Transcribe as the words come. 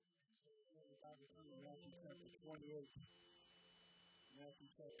Matthew chapter 28. Matthew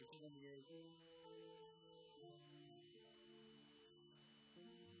chapter 28.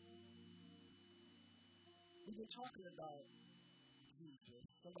 We've been talking about Jesus.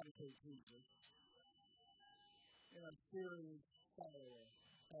 Somebody say Jesus. In our series, follower.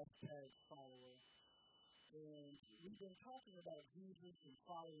 Hashtag follower. And we've been talking about Jesus and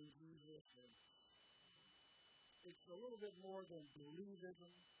following Jesus. And it's a little bit more than believism.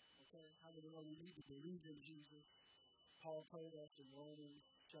 Okay? How do we know we need to believe in Jesus? Paul told us in Romans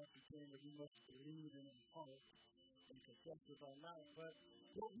chapter 10 that we must believe in our heart and confess with our mouth. But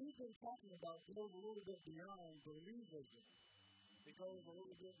what we've been talking about goes a little bit beyond believism. It goes a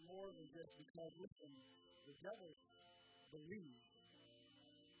little bit more than just because, listen, the devil believes.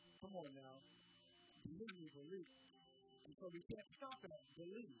 Come on now. Believe. And so we can't stop at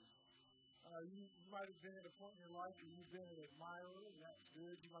believe. You might have been at a point in your life where you've been an admirer, and that's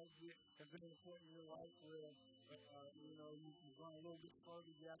good. You might have been at a point in your life where, you've gone a little bit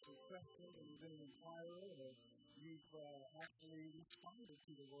further, you asked a question, and you've been an admirer, or you've actually responded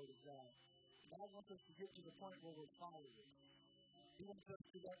to the Word of God. God wants us to get to the point where we're followers. He wants us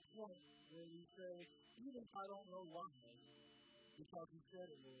to that point where we say, even if I don't know why, because He said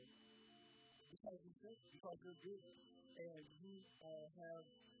it, Lord, because you're good, and you have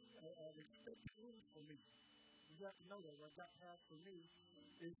expected rules for me. You have to know that what God has for me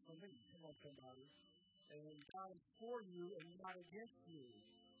is for me. Come on, somebody. And God is for you and not against you.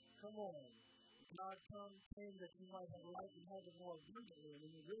 Come on. God came that you might have life and have it more abundantly. And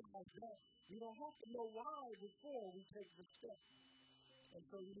when you realize that, you don't have to know why before we take the step. And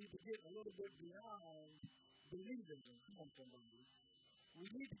so we need to get a little bit beyond believing. Come on, somebody. We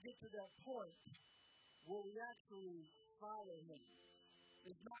need to get to that point where we actually follow Him.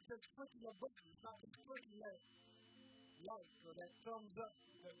 It's not just clicking a button. It's not just clicking that like or that thumbs up,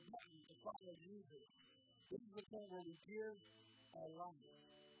 that button to follow Jesus. This is the point where we give our life.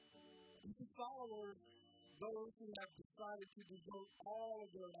 These followers, those who have decided to devote all of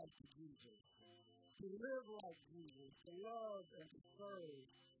their life to Jesus, to live like Jesus, to love and to serve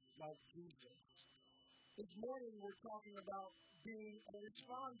like Jesus. This morning we're talking about being a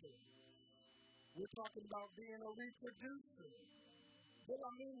responder. We're talking about being a reproducer. What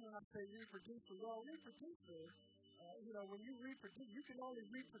I mean when I say reproducer, well, reproducer, when you reproduce, you can only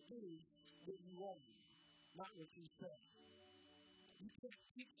reproduce what you want, not what you say. You can't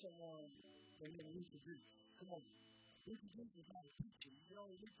teach someone and then reproduce. Come on. Reproduce is not a teaching. You can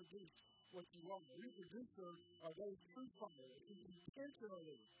only reproduce what you want. Reproducers are those true followers who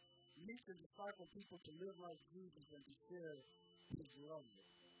intentionally meet and disciple people to live like Jesus and to share His love.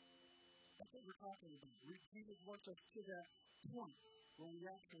 That's what we're talking about. Jesus wants us to that point where we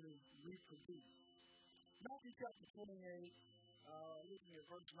actually reproduce. Matthew chapter 28, looking at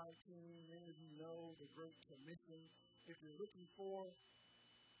verse 19, many of you know the Great Commission. If you're looking for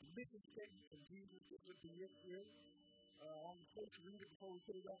the mission statement from Jesus, it would be it here. I'm supposed to read it before we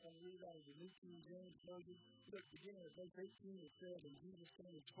put it up. I'm going to read it out of the New King James Version. Look, beginning at verse 18, it says, and Jesus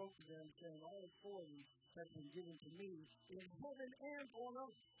came and spoke to them, saying, all authority has been given to me in heaven and on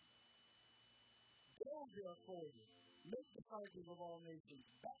earth. Go therefore, make disciples of all nations,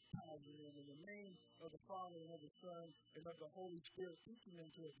 baptizing them in the name of the Father and of the Son and of the Holy Spirit, teaching them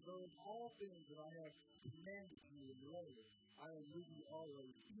to observe all things that I have commanded you. And lo, I am with you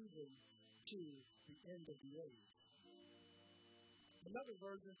always, even to the end of the age. Another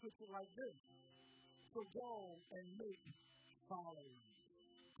version puts it like this. So go and make followers.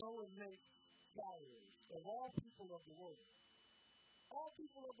 Go and make followers of all people of the world. All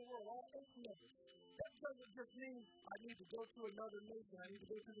people of the world, all nations. That doesn't just mean I need to go to another nation. I need to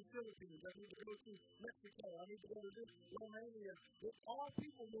go to the Philippines. I need to go to Mexico. I need to go to this Romania. All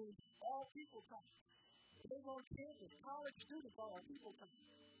people means all people come. They're on campus. College students are all people come.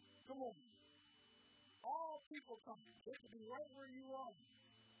 Come on. All people come. They can be right where you are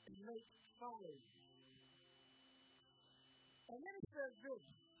and make followers. And then it says this.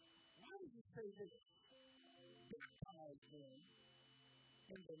 Why does it say this? Baptize them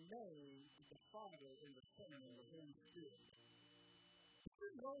in the name of the Father and the Son and the Holy Spirit. Do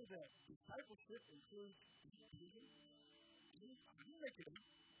you know that discipleship includes baptism? You make it up.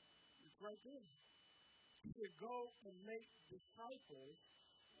 It's right there. He said, go and make disciples,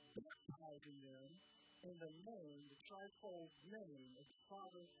 baptizing them in the name, the trifold name of the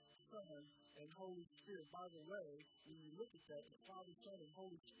Father, Son, and Holy Spirit. By the way, when you look at that, the Father, Son, and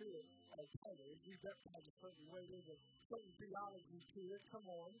Holy Spirit are brothers. We baptize a certain way. There's a certain theology to it. Come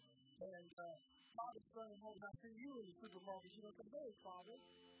on. And Father, Son, and Holy Spirit. I see you in the supermarket. You don't say, hey, Father.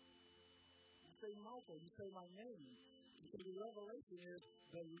 You say Michael. You say my name. So the revelation is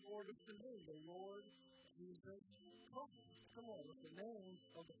the Lord is the name, the Lord Jesus Christ. Come on, it's the name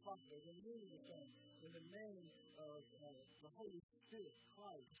of the Father, the name of the Son, and the name of the Holy Spirit,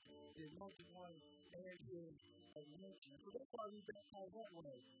 Christ, the anointed one, and his anointing. So that's why we baptize that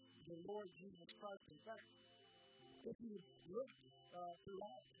way, the Lord Jesus Christ. In fact, if you look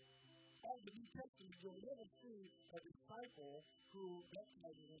throughout all the New Testament, you'll never see a disciple who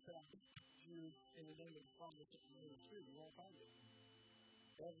baptizes and says, I baptize you in the name of the Father, Son, and Holy Spirit. You won't find it.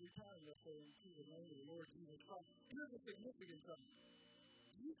 Every time they're saying to the name of the Lord Jesus Christ. Here's the significance of it.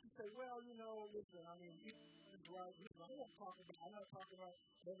 You can say, well, listen, I mean, it's right. I'm not talking about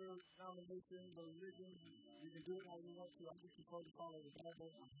other denominations or religions. You can do it how you want to. I'm just supposed to follow the Bible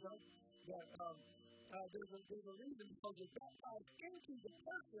myself. But there's a reason because you're baptized into the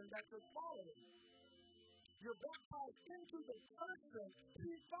person that you're following. You're baptized into the person.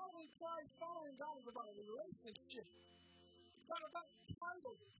 See, following Christ, following God is about a relationship. It's not about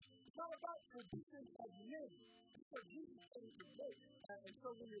titles. It's not about traditions of men. It's what Jesus came to do. And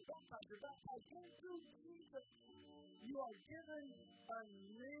so when you're baptized into Jesus. You are given a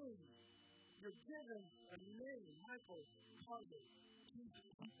name. You're given a name. Michael, Carter,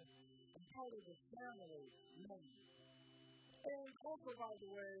 Jesus, a part of the family name. And also, by the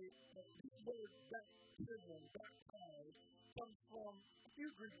way, this word baptized comes from a few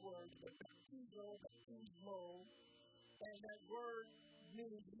Greek words, baptizo, and that word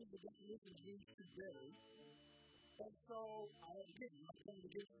means, the definition means today. And so, again, I'm not going to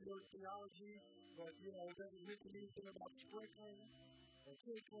get into your theology, but, it doesn't mention anything about sprinkling or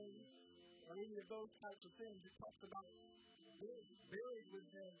tinkling or any of those types of things. It talks about buried with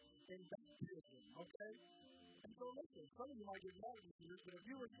them in baptism, okay? And so, listen, some of you might get mad at this, but if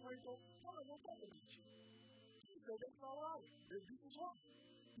you were sprinkled, won't talk about you. So that's all right. There's people wrong.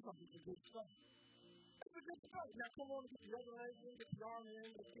 Because it's a good stuff. It's a good stuff. Now, come on, get your other legs in, get your arm in,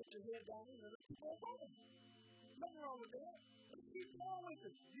 get your head down, and let's keep on going. Nothing wrong with that. Let's keep going with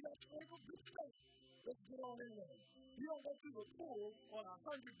it. You got sprinkled, good stuff. Let's get on in there. You don't go through the pool on a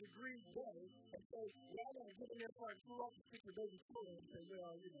 100-degree day and say, well, I'm going to get in there so I can pull off and stick your baby's foot and say, well,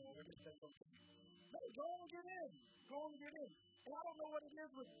 I guess that's okay. No, go on and get in. Go on and get in. And I don't know what it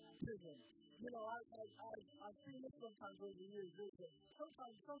is with baptism. I've seen this sometimes over the years.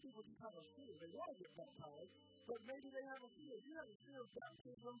 Sometimes some people just have a fear. They want to get baptized, but maybe they have a fear. If you have a fear of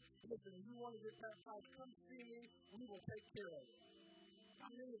baptism, listen, if you want to get baptized, come see me. We will take care of it. I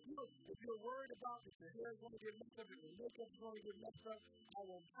mean, if you're worried about if your hair is going to get messed up, if your makeup is going to get messed up, I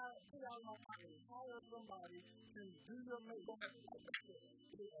will put out my pocket and hire somebody to do your makeup.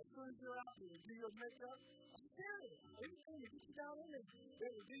 As soon as you're out there, do your makeup. I'm serious. Anything to get you down in there. They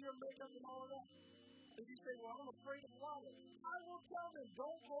will do your makeup and all of that. If you say, well, I'm afraid of water, I will tell them,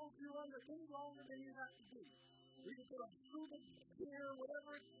 don't hold you under any longer than you have to do. We can put a scuba gear, whatever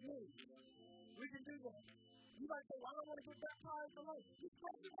it needs. We can do that. You might say, well, I don't want to get baptized alone. Just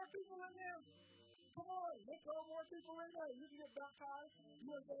throw more people in there. Come on, let's throw more people in there. You can get baptized. You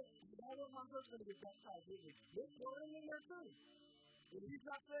might say, I want my husband to get baptized with me. Let's throw him in there too. If he's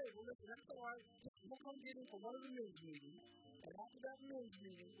not saved, well, listen, that's all right. We'll come get him for one of the men's meetings. And after that men's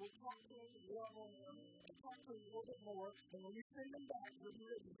meeting, we'll talk to him, love on him, and talk to him a little bit more. And when we send him back, we'll be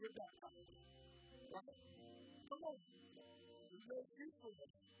ready to get baptized. Right? Come on. There's no excuse for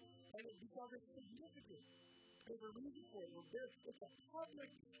this. And it's because it's significant. There's a reason for it. It's a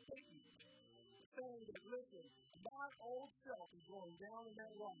public statement saying that, listen, my old self is going down in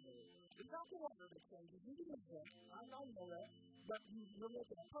that water. It's not the water that's changing. You can do that. I know that. But you're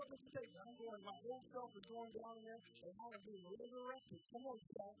making a public statement. My old self is going down in there, and I am being resurrected. Come on,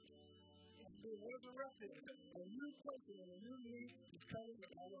 God. I'm being resurrected. A new person and a new me is coming.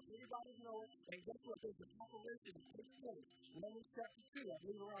 I want everybody to know it. And guess what? There's an operation that takes place. Romans chapter 2, I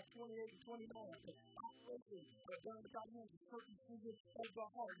believe around 28 and 29. The operation that done without hands, the circumcision of the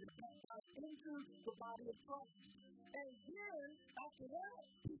heart. You're baptized into the body of Christ. And then, after that,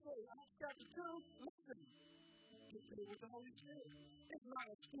 people in Acts chapter 2, listen. Get filled with the Holy Spirit. It's not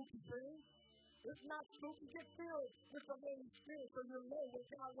a spooky thing. It's not spooky. Get filled with the Holy Spirit so you'll know what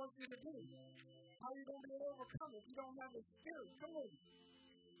God wants you to do. How are you going to be able to overcome if you don't have the Spirit? Come on.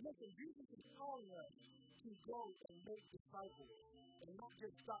 Listen, Jesus is calling us to go and make disciples and not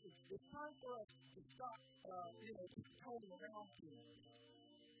just stop. It's time for us to stop, toning around here.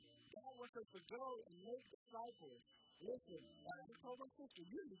 God wants us to go and make disciples. Listen, I told my sister,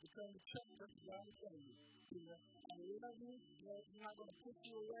 you need to come to church. That's what I'm telling you. I love you. I'm not going to put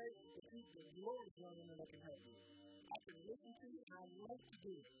you away. The Lord is running and I can help you. I can listen to you, and I love to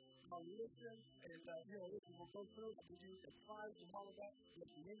do it. I'll listen, and, listen, we'll go through it, I'll give you advice and all of that, but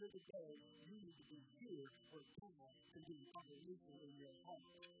at the end of the day, you need to be here for God to be listen in your heart.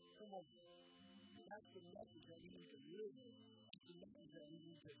 Come on. That's the message that we need to live in. That's the message that we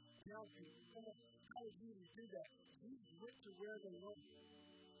need to tell people. Come on. How did Jesus do that? Jesus went to where they were.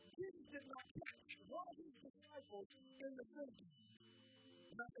 Jesus did not catch all his disciples in the synagogue.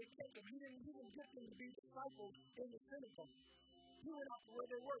 Not they kept them. He didn't get them to be disciples in the synagogue. He went out to where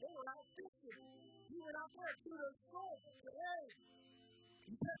they were. They were out fishing. He went out there to their store and said, hey,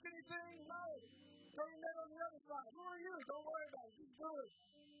 you catch anything? No. Throw your net on the other side. Who are you? Don't worry about it. Just do it.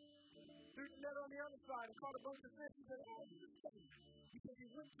 Threw the net on the other side and caught a bunch of fish. He said, oh, this is funny. Because he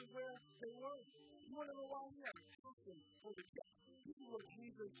went to where they were. You want to know why he had a passion for the catch? This is what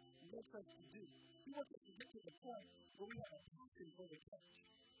Jesus wants us to do. He wants us to get to the point where we have a passion for the catch.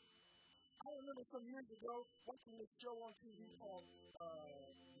 I remember some years ago watching this show on TV called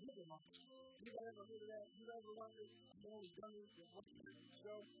River Monster. You ever heard of that? You ever wondered? You know, we've done this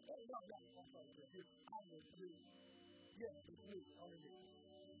show. Oh, no, I'm sorry. It's you. I'm with you. Yes, it's you. I'm with you.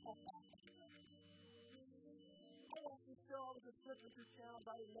 I watched this show. I was just flipping through channels.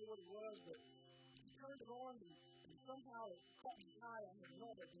 I didn't know what it was, but I turned it on, and somehow it caught my eye. I had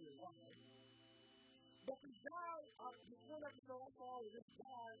no idea why. But this guy, the one episode I saw was this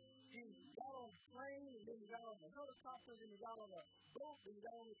guy, he got on a plane, and then he got on a helicopter, and then he got on a boat, and he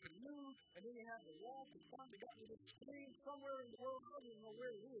got on a canoe, and then he had to walk, and finally got to this stream somewhere in the world, I don't even know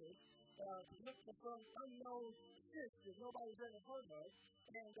where it is, to look for some unknown fish that nobody's ever heard of,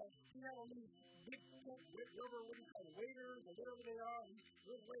 and he had on these big rubber, what do you call it, waders, or whatever they are, and he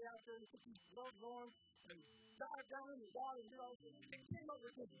went way out there, and he put these gloves on, and dived down in the water, and did all this, and came up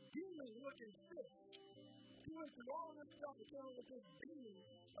with this demon-looking fish. He went through all this stuff and came up with this demon.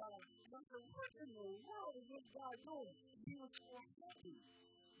 And I said, what in the world is this guy doing? He was so happy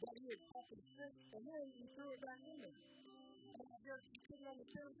that he had caught this fish, and then he threw it back in there. And I just sitting on the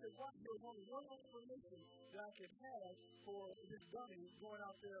fence and watching there was only one explanation that I could have for this dummy going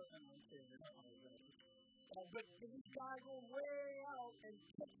out there, and I'm saying it, I apologize. But this guy going way out and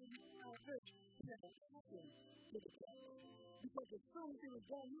catching these kind of fish, he had a passion to the catch. Because as soon as he was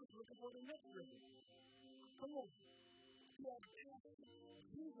done, he was looking for the next river. Come on. Yeah,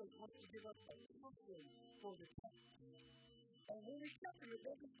 Jesus wants to give us a passion for the catch. And when we catch him, it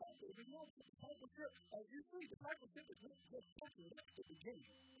doesn't stop there. We know discipleship, as you see, discipleship is not just passion, that's the beginning.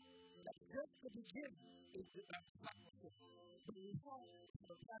 That's just the beginning is discipleship. But we have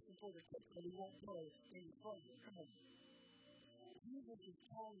a passion for the catch, and we won't go any further. Come on. Jesus is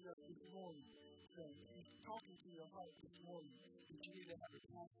calling us this morning. He's talking to your heart this morning. You need to have a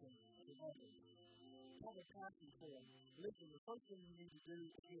passion for others. Have a passion for it. Listen, the first thing you need to do is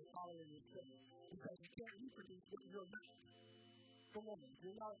be following yourself. Because you can't reproduce what you're not. Come on, if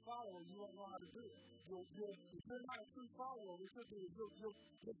you're not a follower, you won't know how to do it. If you're not a true follower, what you'll do is you'll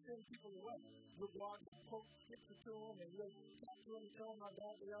send people away. You'll go out and quote scripture to them, and you'll talk to them and tell them how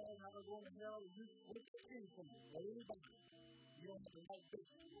bad they are and how they're going to hell, and you won't get anything from them. Anybody. You don't have to like this.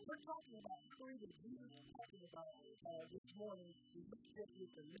 We're talking about freedom. Jesus is talking about this morning. We looked at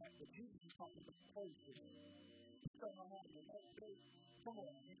with the net, but Jesus is talking about cold freedom. He's talking about having a whole day. Come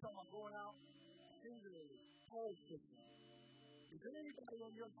on. He's talking about going out singularly. Cold freedom. Is there anybody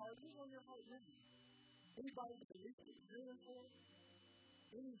on your heart? Who's on your heart now? Anybody that you can dream for?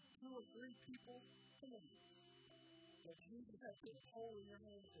 Any 2 or 3 people? Come on. But Jesus has this hole in your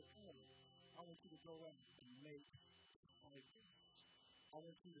hand and says, hey, I want you to go out and make fighting. I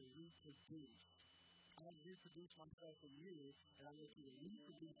want you to reproduce. I want to reproduce myself in you, and I want you to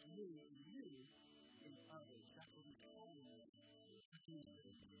reproduce me and you in others. That's what he's calling us to do.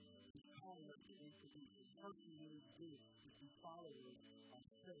 He's calling us to reproduce. The first thing we need to do is be followers of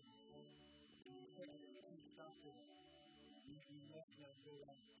faith. You stop it. You let that go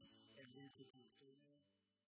out and reproduce.